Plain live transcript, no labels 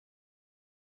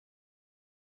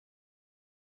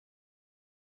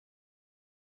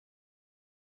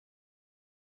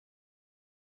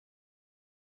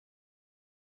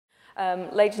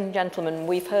Ladies and gentlemen,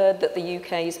 we've heard that the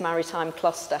UK's maritime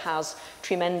cluster has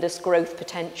tremendous growth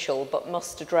potential but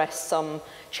must address some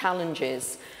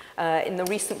challenges. In the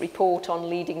recent report on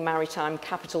leading maritime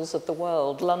capitals of the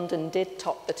world, London did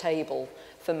top the table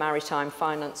for maritime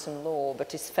finance and law,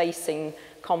 but is facing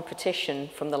competition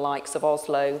from the likes of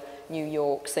Oslo, New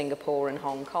York, Singapore and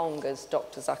Hong Kong, as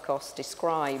Dr. Zakos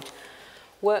described.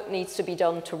 Work needs to be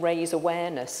done to raise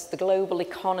awareness. The global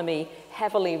economy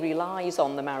heavily relies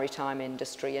on the maritime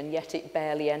industry, and yet it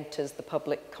barely enters the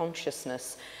public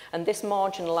consciousness. And this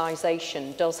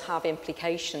marginalisation does have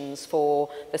implications for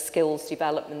the skills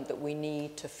development that we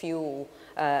need to fuel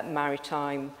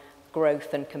maritime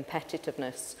growth and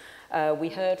competitiveness. We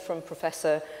heard from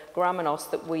Professor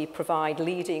Gramenos that we provide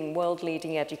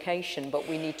world-leading education, but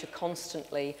we need to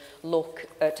constantly look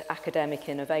at academic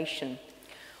innovation.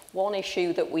 One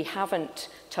issue that we haven't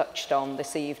touched on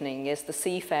this evening is the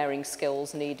seafaring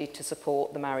skills needed to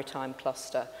support the maritime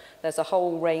cluster. There's a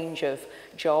whole range of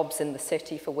jobs in the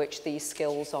city for which these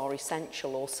skills are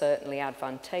essential or certainly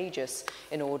advantageous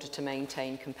in order to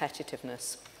maintain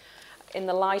competitiveness. In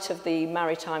the light of the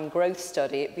Maritime Growth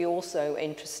Study, it'd be also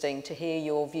interesting to hear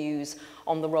your views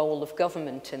on the role of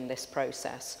government in this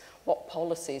process. What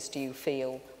policies do you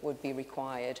feel would be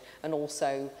required, and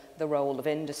also the role of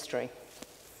industry?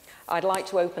 I'd like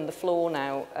to open the floor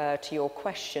now to your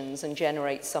questions and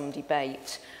generate some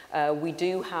debate. We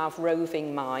do have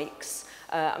roving mics.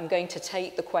 I'm going to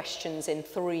take the questions in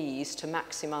threes to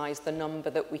maximise the number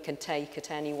that we can take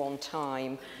at any one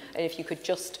time. And if you could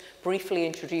just briefly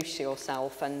introduce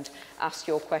yourself and ask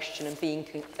your question and being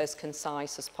as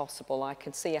concise as possible. I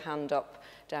can see a hand up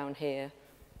down here.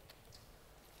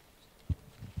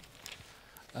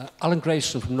 Alan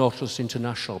Grayson from Nautilus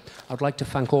International. I'd like to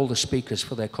thank all the speakers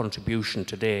for their contribution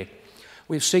today.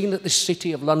 We've seen that this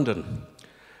city of London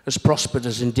has prospered,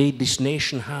 as indeed this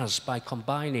nation has, by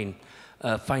combining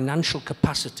financial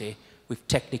capacity with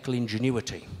technical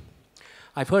ingenuity.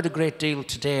 I've heard a great deal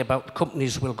today about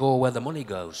companies will go where the money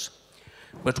goes,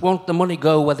 but won't the money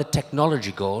go where the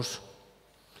technology goes?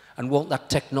 And won't that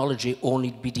technology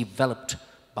only be developed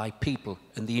by people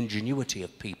and the ingenuity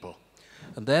of people?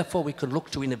 And therefore we can look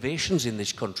to innovations in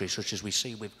this country, such as we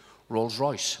see with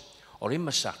Rolls-Royce or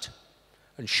Inmarsat.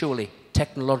 And surely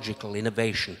technological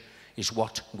innovation is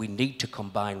what we need to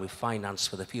combine with finance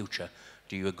for the future.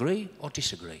 Do you agree or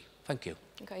disagree? Thank you.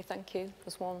 Okay, thank you.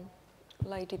 There's one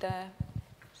lady there.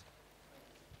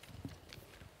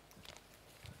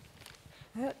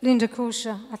 Linda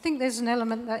Korsha, I think there's an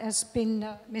element that has been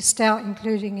missed out,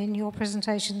 including in your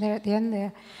presentation there at the end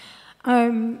there.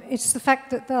 It's the fact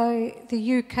that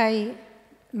the UK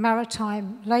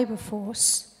maritime labour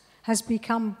force has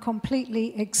become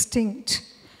completely extinct.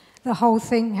 The whole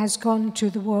thing has gone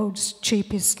to the world's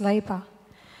cheapest labour.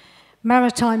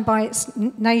 Maritime, by its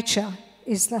nature,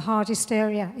 is the hardest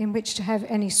area in which to have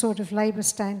any sort of labour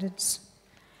standards.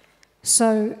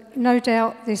 So, no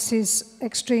doubt this is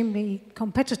extremely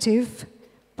competitive,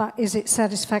 but is it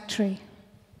satisfactory?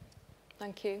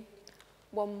 Thank you.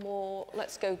 One more.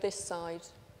 Let's go this side.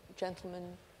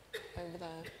 Gentleman over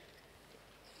there.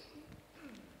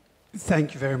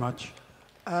 Thank you very much.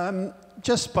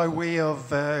 Just by way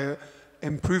of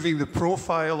improving the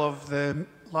profile of the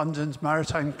London's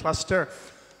maritime cluster,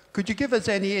 could you give us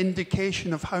any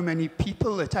indication of how many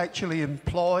people it actually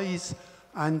employs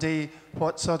and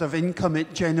what sort of income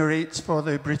it generates for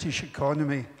the British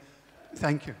economy?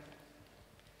 Thank you.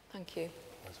 Thank you.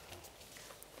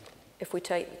 If we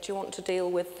take, do you want to deal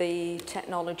with the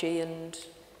technology and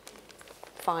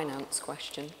finance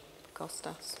question,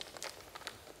 Kostas?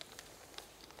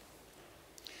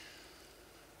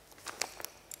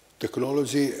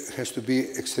 Technology has to be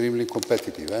extremely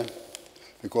competitive,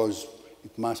 because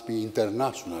it must be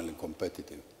internationally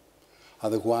competitive.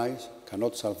 Otherwise,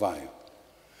 cannot survive.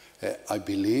 I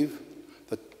believe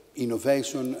that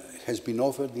innovation has been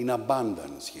offered in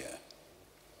abundance here,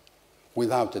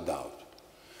 without a doubt.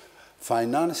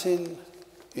 Financing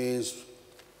is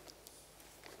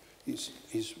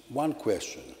one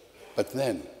question, but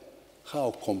then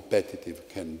how competitive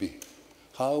can be?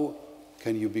 How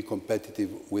can you be competitive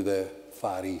with the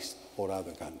Far East or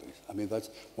other countries? I mean,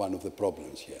 that's one of the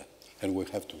problems here, and we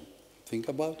have to think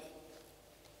about it.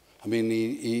 I mean,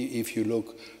 if you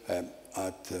look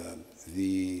at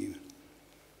the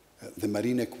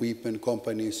marine equipment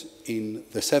companies in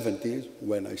the 70s,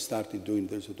 when I started doing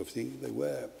this sort of thing, they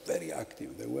were very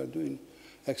active. They were doing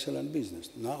excellent business.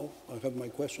 Now I have my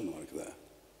question mark there.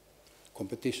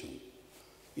 Competition.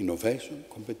 Innovation,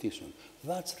 competition.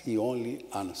 That's the only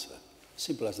answer.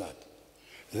 Simple as that.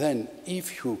 Then,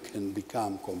 if you can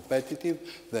become competitive,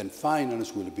 then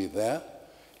finance will be there,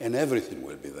 and everything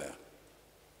will be there.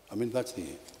 I mean, that's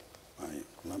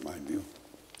my view.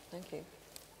 Thank you.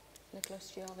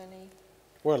 Nicholas, do you have any?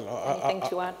 Well, anything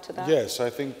to add to that? Yes, I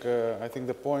think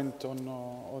the point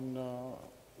on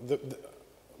the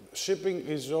shipping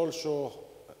is also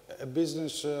a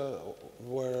business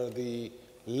where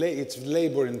it's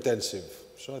labor intensive.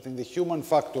 So I think the human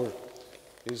factor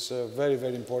is very,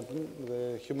 very important.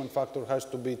 The human factor has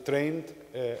to be trained,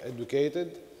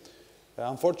 educated.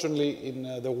 Unfortunately,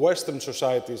 in the Western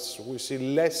societies, we see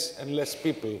less and less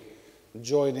people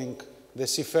joining the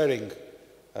seafaring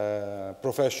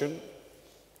profession.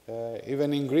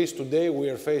 Even in Greece today, we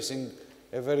are facing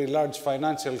a very large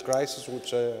financial crisis,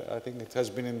 which I think it has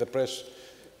been in the press.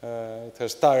 It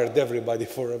has tired everybody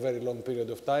for a very long period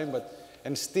of time,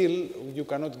 and still you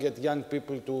cannot get young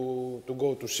people to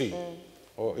go to sea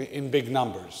or in big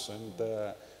numbers. And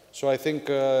so I think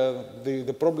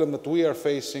the problem that we are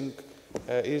facing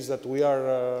is that we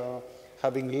are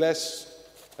having less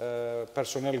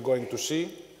personnel going to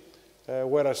sea,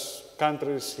 whereas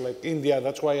countries like India,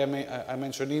 that's why I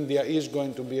mentioned India is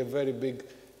going to be a very big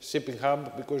shipping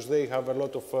hub, because they have a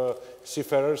lot of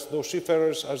seafarers. Those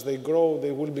seafarers, as they grow,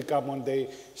 they will become one day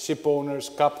ship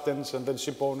owners, captains, and then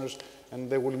ship owners, and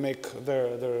they will make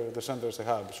the centers a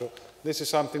hub. So this is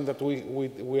something that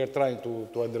we are trying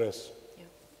to address. Yeah,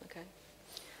 okay.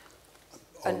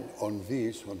 On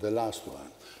the last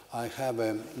one, I have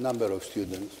a number of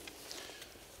students.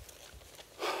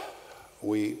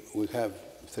 We have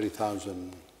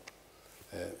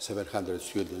 3,700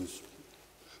 students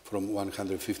from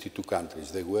 152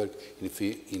 countries. They work in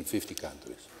 50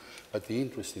 countries. But the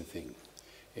interesting thing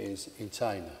is in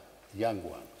China, young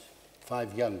ones,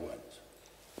 5 young ones,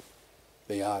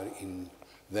 they are in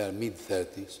their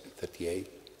mid-30s, 38,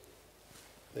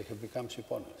 they have become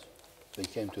ship owners. They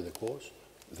came to the course,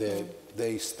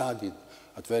 they studied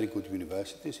at very good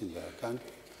universities in their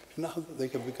country. Now they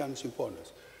have become ship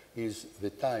owners. Is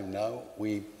the time now.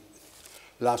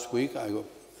 Last week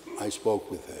I spoke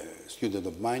with a student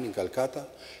of mine in Calcutta,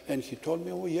 and he told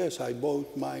me, oh yes, I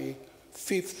bought my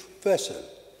 5th vessel.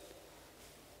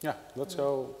 Yeah, that's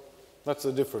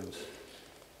the difference.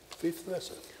 5th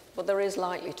vessel. But there is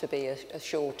likely to be a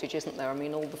shortage, isn't there? I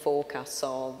mean, all the forecasts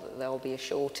are that there will be a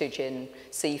shortage in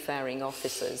seafaring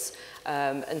officers,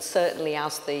 and certainly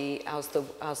as the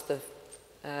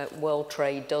world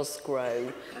trade does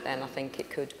grow, then I think it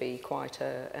could be quite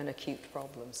an acute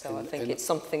problem. So I think it's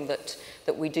something that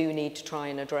we do need to try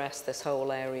and address, this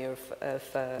whole area of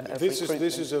recruitment.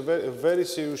 This is a very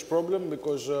serious problem,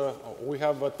 because we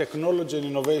have technology and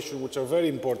innovation which are very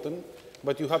important,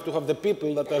 but you have to have the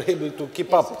people that are able to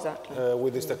keep up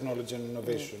with this technology and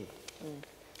innovation.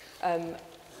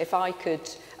 If I could,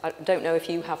 I don't know if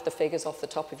you have the figures off the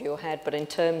top of your head, but in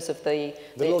terms of the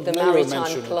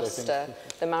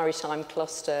maritime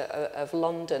cluster of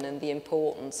London and the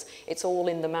importance, it's all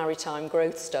in the maritime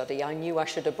growth study. I knew I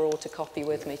should have brought a copy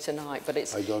with me tonight, but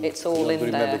it's all in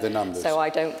there. The numbers. So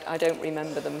I don't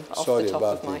remember them off the top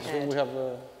of my head.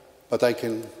 But I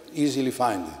can easily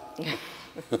find it.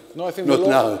 No, I think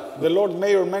the Lord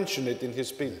Mayor mentioned it in his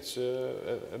speech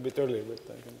a bit earlier. But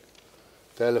I think.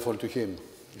 Telephone to him.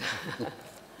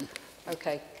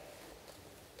 Okay.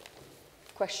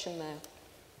 Question there,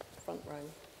 front row.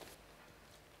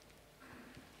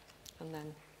 And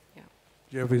then, yeah.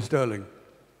 Jeffrey Sterling.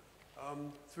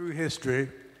 Through history,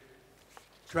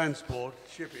 transport,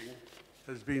 shipping,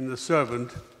 has been the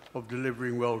servant of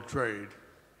delivering world trade,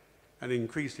 and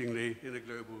increasingly in a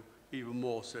global, even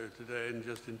more so today in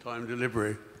just-in-time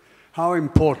delivery. How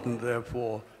important,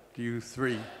 therefore, do you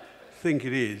three think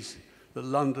it is that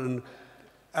London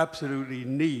absolutely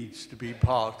needs to be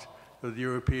part of the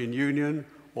European Union,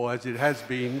 or as it has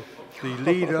been, the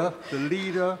leader,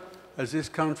 as this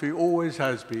country always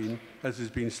has been, as has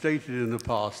been stated in the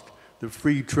past, that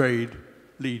free trade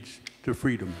leads to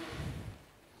freedom?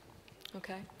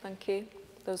 Okay, thank you.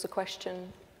 There was a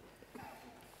question.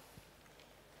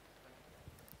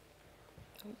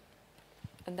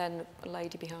 And then a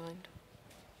lady behind.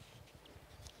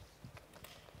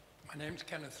 My name's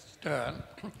Kenneth Stern,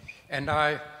 and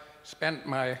I spent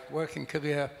my working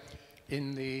career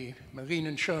in the marine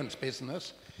insurance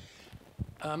business.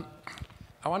 I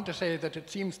want to say that it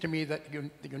seems to me that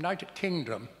the United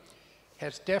Kingdom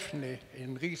has definitely,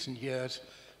 in recent years,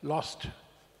 lost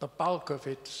the bulk of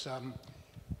its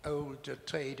old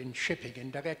trade in shipping,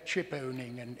 in direct ship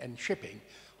owning and shipping.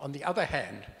 On the other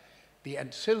hand, the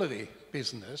ancillary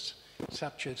business,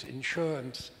 such as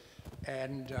insurance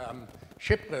and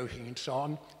shipbroking and so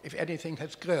on, if anything,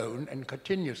 has grown and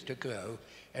continues to grow.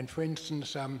 And for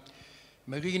instance,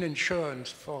 marine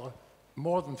insurance for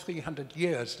more than 300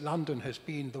 years, London has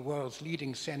been the world's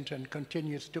leading centre and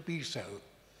continues to be so.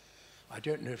 I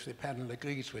don't know if the panel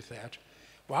agrees with that.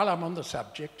 While I'm on the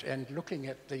subject and looking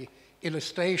at the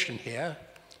illustration here,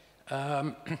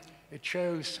 it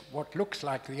shows what looks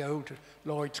like the old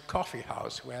Lloyd's Coffee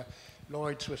House, where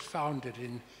Lloyd's was founded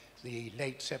in the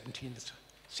late 17th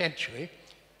century.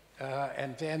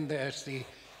 And then there's the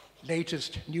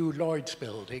latest new Lloyd's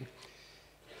building.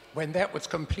 When that was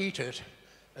completed,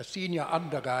 a senior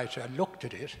underwriter looked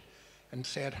at it and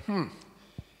said,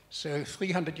 so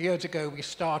 300 years ago we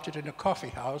started in a coffee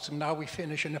house and now we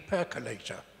finish in a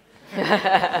percolator.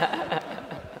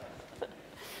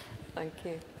 Thank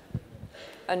you.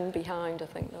 And behind, I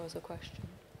think there was a question.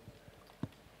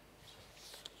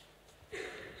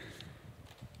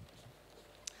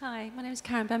 Hi, my name is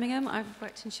Karen Birmingham. I've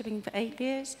worked in shipping for 8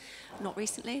 years, not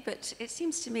recently, but it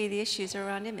seems to me the issues are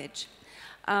around image.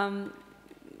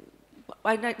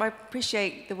 I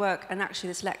appreciate the work and actually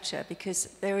this lecture because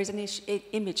there is an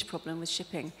image problem with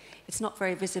shipping. It's not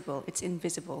very visible, it's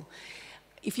invisible.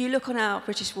 If you look on our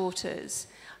British waters,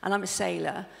 and I'm a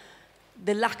sailor,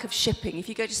 the lack of shipping, if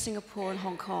you go to Singapore and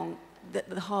Hong Kong,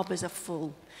 the harbours are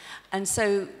full. And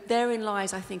so therein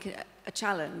lies, I think, a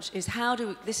challenge, is how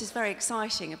do, this is very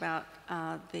exciting about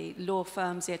the law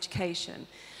firms, the education,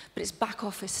 but it's back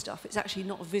office stuff, it's actually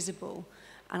not visible.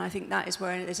 And I think that is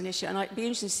where there's an issue. And I'd be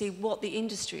interested to see what the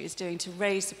industry is doing to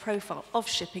raise the profile of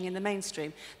shipping in the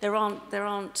mainstream. There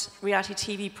aren't reality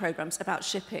TV programs about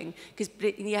shipping, because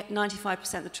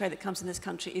 95% of the trade that comes in this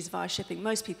country is via shipping.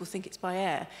 Most people think it's by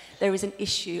air. There is an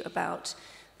issue about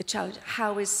the challenge.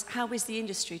 How is the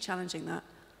industry challenging that?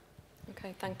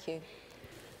 Okay, thank you.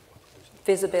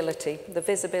 Visibility, the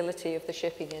visibility of the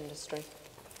shipping industry.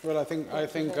 Well, I think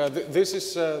this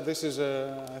is I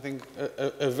think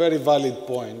a very valid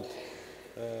point.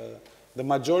 The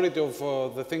majority of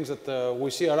the things that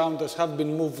we see around us have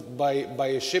been moved by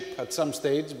a ship at some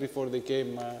stage before they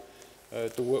came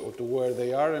to where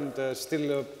they are, and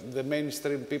still the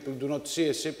mainstream people do not see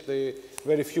a ship.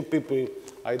 Very few people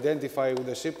identify with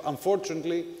a ship.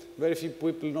 Unfortunately, very few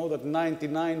people know that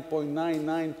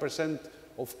 99.99%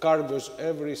 of cargoes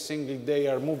every single day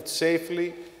are moved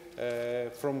safely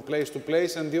from place to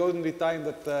place, and the only time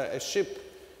that a ship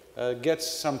gets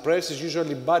some press is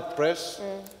usually bad press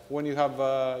when you have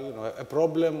a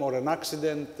problem or an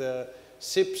accident.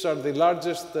 Ships are the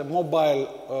largest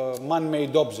mobile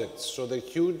man-made objects, so they're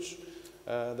huge.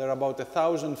 They're about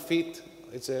 1,000 feet.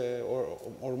 It's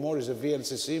or more is a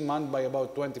VLCC manned by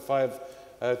about 25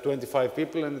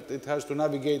 people, and it has to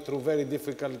navigate through very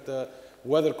difficult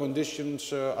weather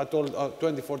conditions at all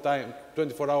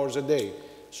 24 hours a day.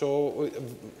 So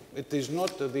it is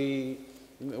not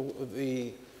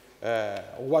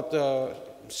what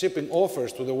shipping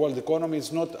offers to the world economy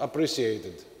is not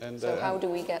appreciated. And, so how do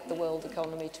we get the world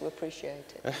economy to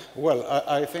appreciate it? Well,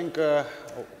 I think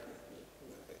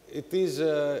it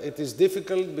is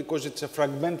difficult because it's a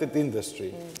fragmented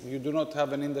industry. You do not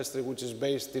have an industry which is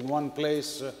based in one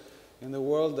place in the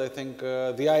world. I think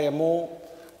the IMO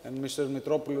and Mr.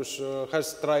 Mitropoulos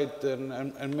has tried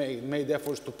and made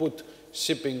efforts to put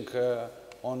shipping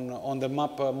on the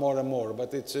map more and more,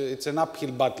 but it's an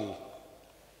uphill battle.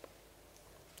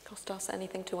 Kostas,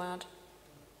 anything to add?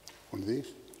 On this,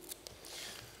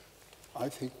 I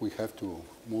think we have to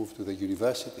move to the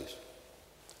universities,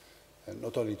 and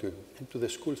not only to the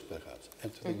schools perhaps,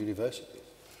 and to the universities.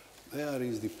 There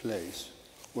is the place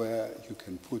where you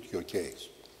can put your case.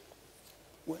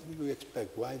 What do you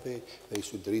expect? Why they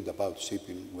should read about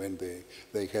shipping when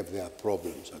they have their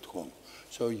problems at home?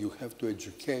 So you have to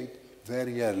educate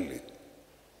very early.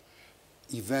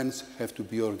 Events have to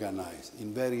be organized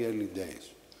in very early days,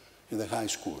 in the high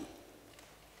school,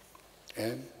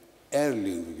 and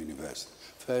early in the university,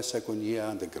 first, second year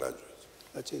undergraduates.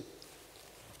 That's it.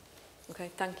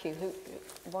 Okay, thank you.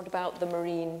 What about the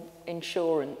marine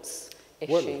insurance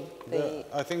issue? Well,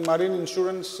 I think marine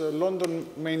insurance, London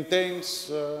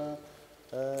maintains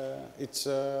its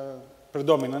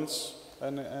predominance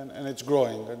and it's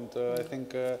growing. And I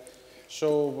think,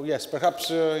 so yes, perhaps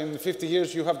in 50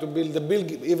 years you have to build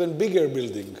a even bigger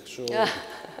building. So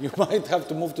you might have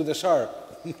to move to the SAR.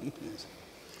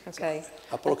 Okay.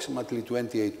 Approximately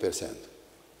 28%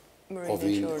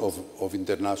 of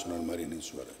international marine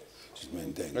insurance is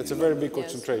maintained. That's a very big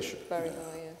concentration. Yes, very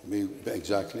high, yeah.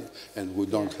 Exactly, and we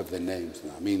don't have the names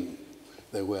now. I mean,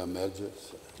 there were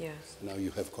mergers. Yes. Now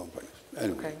you have companies.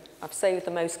 Anyway. Okay, I've saved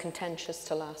the most contentious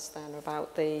to last then,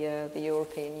 about the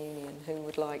European Union. Who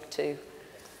would like to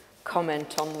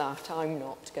comment on that? I'm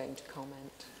not going to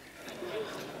comment.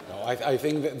 No, I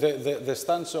think the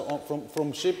stance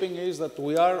from shipping is that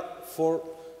we are for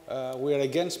we are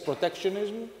against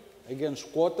protectionism,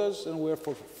 against quotas, and we are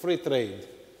for free trade.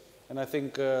 And I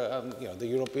think you know, the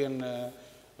European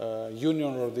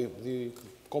Union, or the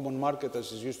common market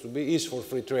as it used to be, is for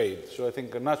free trade. So I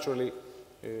think naturally,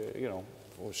 you know,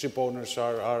 ship owners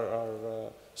are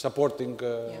supporting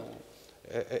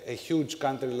a huge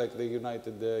country like the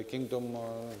United Kingdom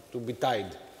to be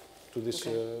tied to this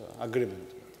agreement.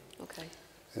 Okay.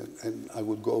 And I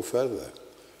would go further.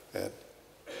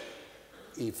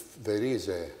 If there is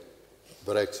a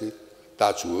Brexit,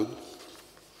 touch wood,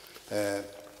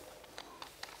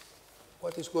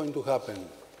 what is going to happen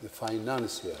the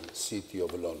financial city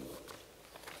of London?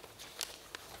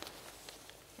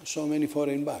 So many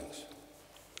foreign banks.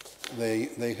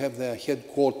 They have their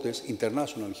headquarters,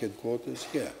 international headquarters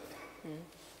here.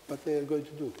 What they are going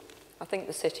to do? I think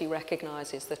the city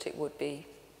recognises that it would be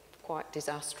quite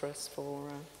disastrous for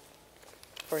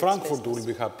Frankfurt will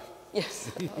be happy.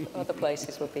 Yes, other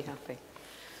places would be happy.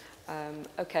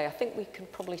 Okay, I think we can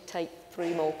probably take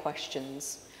 3 more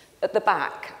questions. At the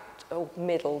back, or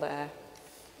middle there.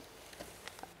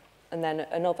 And then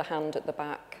another hand at the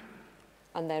back.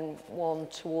 And then one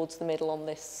towards the middle on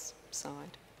this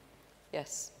side.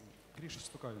 Yes.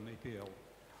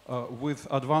 With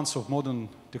advance of modern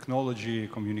technology,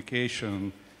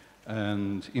 communication,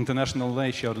 and international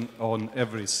nature on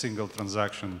every single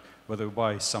transaction, whether you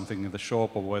buy something in the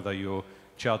shop or whether you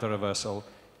charter a vessel,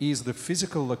 is the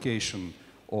physical location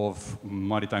of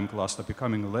maritime cluster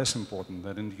becoming less important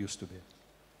than it used to be?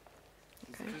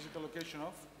 Okay. Physical location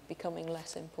of? Becoming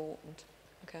less important.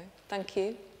 Okay, thank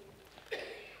you.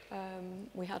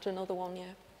 We had another one,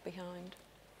 yeah, behind.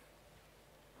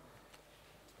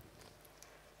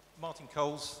 Martin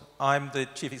Coles. I'm the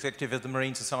Chief Executive of the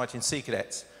Marine Society and Sea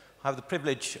Cadets. I have the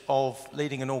privilege of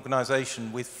leading an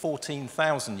organisation with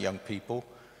 14,000 young people,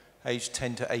 aged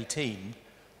 10 to 18,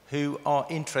 who are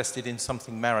interested in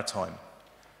something maritime.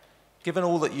 Given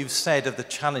all that you've said of the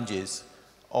challenges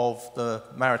of the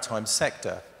maritime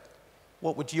sector,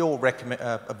 what would your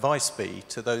advice be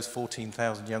to those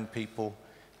 14,000 young people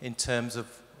in terms of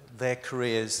their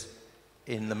careers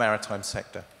in the maritime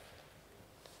sector?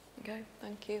 Okay,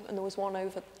 thank you. And there was one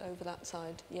over that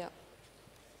side, yeah.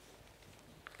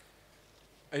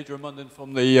 Adrian Munden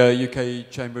from the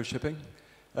UK Chamber of Shipping.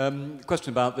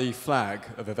 Question about the flag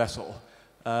of a vessel.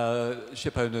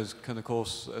 Ship owners can, of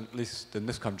course, at least in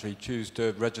this country, choose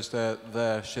to register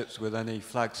their ships with any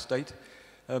flag state.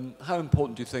 How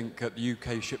important do you think the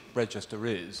UK ship register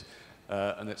is,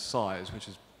 and its size, which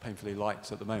is painfully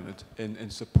light at the moment, in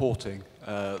supporting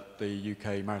the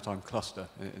UK maritime cluster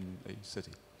in the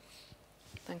city?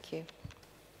 Thank you.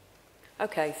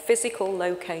 Okay, physical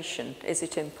location, is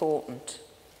it important?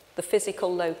 The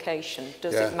physical location,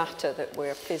 does it matter that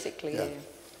we're physically here?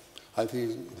 I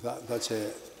think that's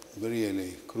a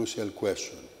really crucial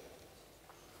question,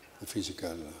 the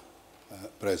physical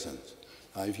presence.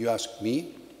 Now, if you ask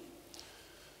me,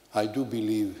 I do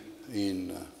believe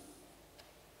in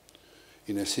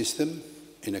a system,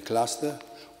 in a cluster,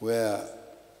 where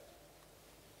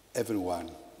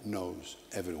everyone knows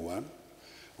everyone,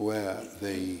 where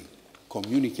they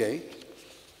communicate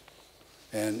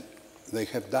and they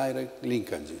have direct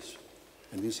linkages.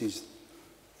 And this is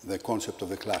the concept of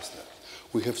the cluster.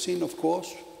 We have seen, of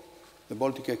course, the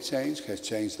Baltic Exchange has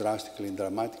changed drastically and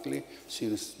dramatically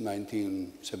since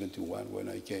 1971 when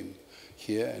I came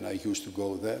here and I used to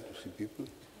go there to see people.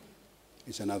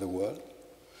 It's another world,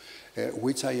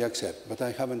 which I accept, but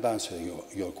I haven't answered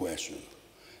your question.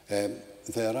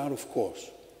 There are, of course,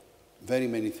 very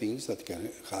many things that can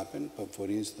happen, but for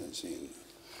instance,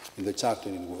 in the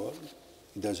chartering world,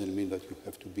 it doesn't mean that you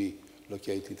have to be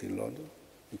located in London.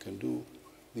 You can do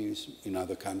this in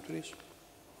other countries.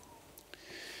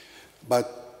 But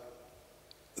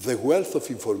the wealth of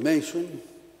information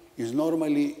is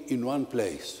normally in one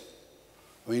place.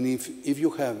 I mean, if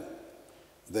you have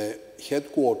the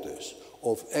headquarters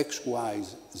of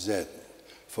XYZ,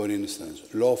 for instance,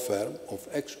 law firm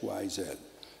of XYZ,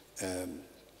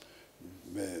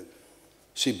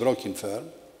 shipbroking firm,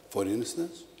 for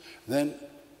instance, then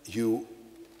you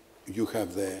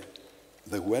have the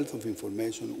wealth of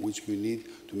information which you need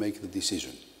to make the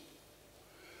decision.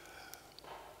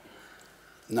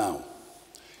 Now,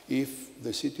 if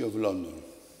the City of London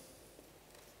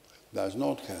does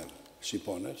not have ship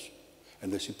owners,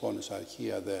 and the ship owners are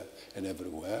here, there, and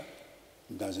everywhere,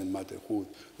 it doesn't matter who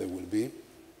they will be,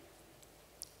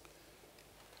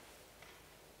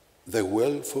 the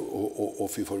wealth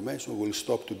of information will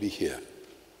stop to be here.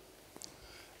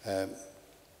 And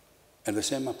the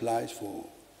same applies for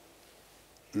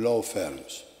law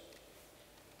firms.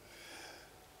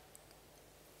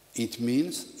 It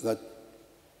means that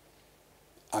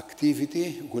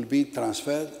activity will be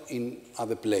transferred in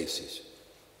other places.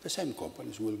 The same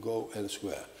companies will go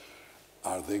elsewhere.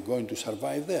 Are they going to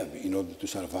survive there? In order to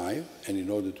survive and in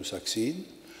order to succeed,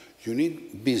 you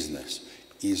need business.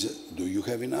 Do you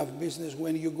have enough business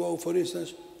when you go, for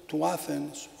instance, to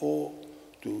Athens or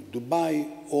to Dubai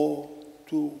or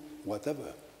to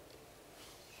whatever?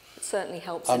 It certainly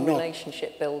helps in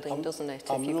relationship building, doesn't it?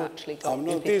 If you've actually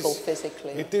got people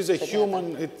physically. It is a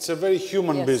human. It's a very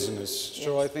human business.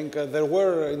 So I think there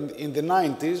were in the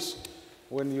 90s,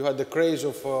 when you had the craze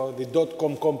of the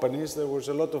dot-com companies, there was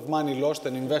a lot of money lost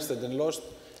and invested and lost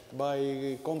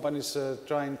by companies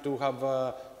trying to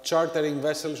have chartering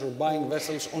vessels or buying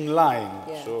vessels online.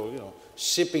 So, you know,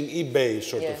 shipping eBay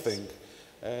sort of thing.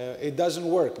 It doesn't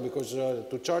work because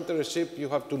to charter a ship, you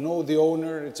have to know the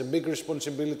owner. It's a big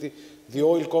responsibility. The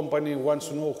oil company wants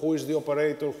to know who is the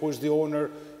operator, who is the owner,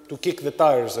 to kick the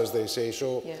tires, as they say.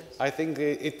 So I think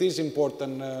it is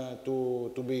important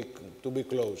to be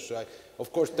close.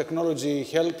 Of course, technology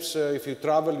helps. If you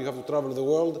travel, you have to travel the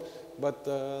world, but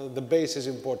the base is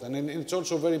important. And it's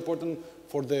also very important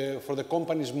for the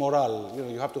company's morale. You know,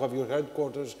 you have to have your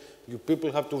headquarters. You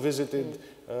people have to visit it.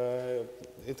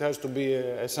 It has to be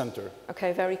a center.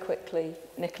 Okay, very quickly,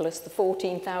 Nicholas, the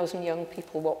 14,000 young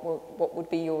people, what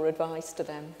would be your advice to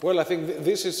them? Well, I think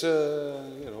this is,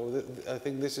 you know, I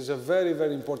think this is a very,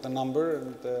 very important number,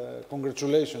 and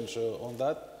congratulations on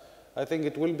that. I think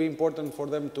it will be important for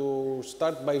them to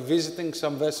start by visiting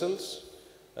some vessels,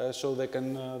 so they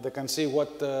can see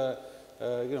what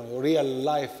you know, real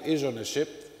life is on a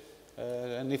ship,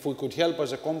 and if we could help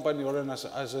as a company or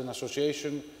as an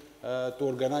association to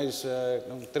organize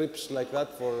trips like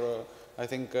that, for I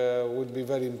think would be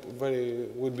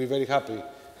very happy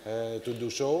to do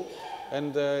so.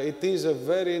 And it is a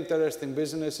very interesting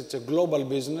business. It's a global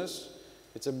business.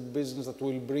 It's a business that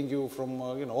will bring you from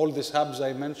you know, all these hubs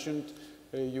I mentioned.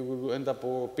 You will end up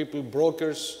people,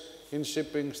 brokers in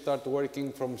shipping, start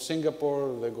working from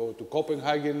Singapore. They go to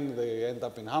Copenhagen. They end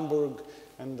up in Hamburg,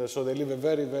 and so they live a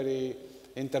very, very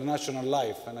international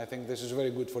life. And I think this is very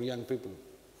good for young people.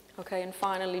 Okay, and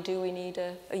finally, do we need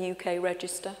a UK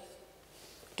register?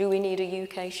 Do we need a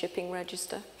UK shipping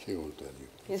register? He will tell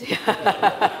you.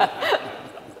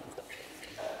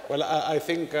 Well, I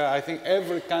think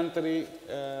every country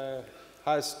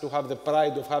has to have the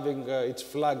pride of having its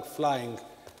flag flying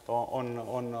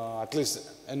on at least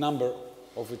a number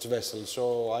of its vessels.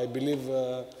 So I believe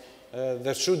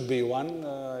there should be one.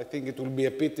 I think it will be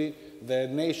a pity. The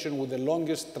nation with the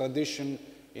longest tradition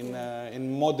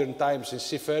in modern times in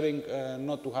seafaring,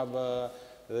 not to have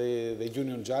the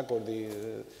Union Jack or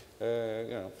the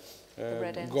you know,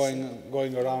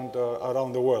 going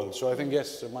around the world. So I think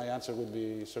yes, my answer would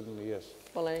be certainly yes.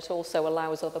 Well, and it also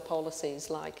allows other policies,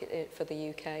 like for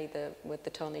the UK, with the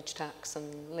tonnage tax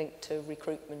and linked to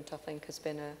recruitment, I think has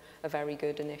been a very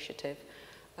good initiative.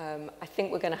 I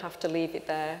think we're going to have to leave it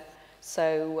there.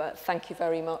 So thank you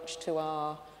very much to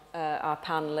our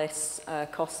panellists,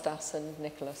 Kostas and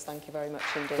Nicholas. Thank you very much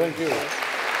indeed. Thank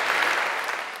you.